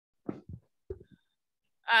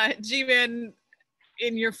G-Man,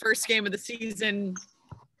 in your first game of the season,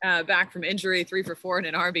 back from injury, 3 for 4 and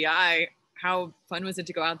an RBI, how fun was it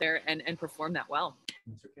to go out there and perform that well?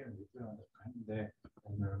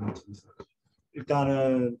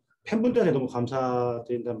 일단은 팬분들한테 너무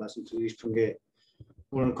감사드린다는 말씀 드리고 싶은 게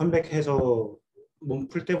오늘 컴백해서 몸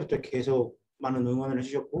풀 때부터 계속 많은 응원을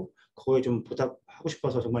해주셨고 그거에 좀 보답하고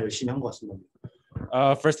싶어서 정말 열심히 한 것 같습니다.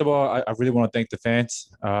 First of all, I really want to thank the fans.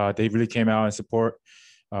 They really came out and support.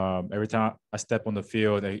 Every time I step on the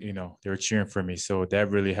field, they were cheering for me, so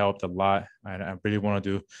that really helped a lot. And I really want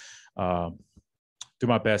to do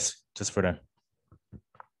my best just for them.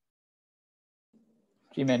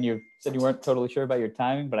 G-Man, you said you weren't totally sure about your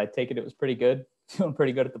timing, but I take it was pretty good. Feeling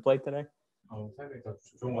pretty good at the plate today.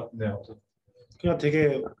 좋은 것 같네요. 그냥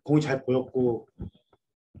되게 공이 잘 보였고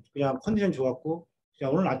그냥 컨디션 좋았고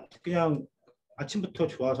그냥 오늘 그냥 아침부터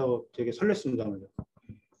좋아서 되게 설렜습니다.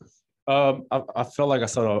 I felt like I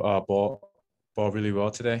saw the ball really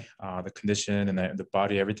well today. The condition and the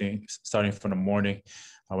body, everything, starting from the morning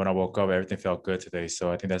when I woke up, everything felt good today.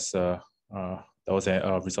 So I think that was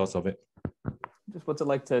a result of it. Just what's it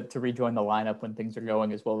like to rejoin the lineup when things are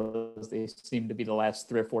going as well as they seem to be the last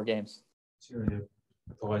 3 or 4 games? 지금 이제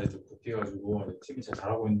너가 이제 복귀해가지고 팀이 잘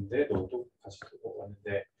잘하고 있는데 너도 다시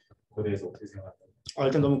왔는데 그거에 대해서 어떻게 생각하세요?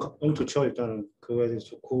 일단 너무 좋죠. 일단은 그거에 대해서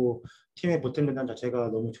좋고 팀의 보탬된다는 자체가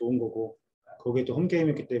너무 좋은 거고 거기에 또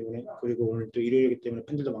홈게임이었기 때문에 그리고 오늘 또 일요일이기 때문에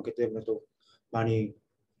팬들도 많기 때문에 또 많이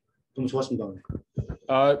너무 좋았습니다.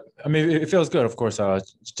 I mean, it feels good, of course,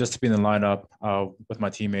 just to be in the lineup with my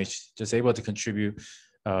teammates, just able to contribute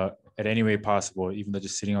at any way possible, even though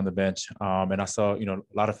just sitting on the bench. And I saw, a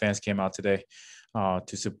lot of fans came out today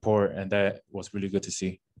to support, and that was really good to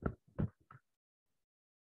see.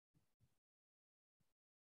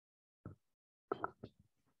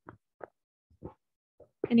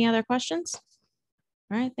 Any other questions?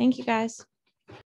 All right, thank you guys.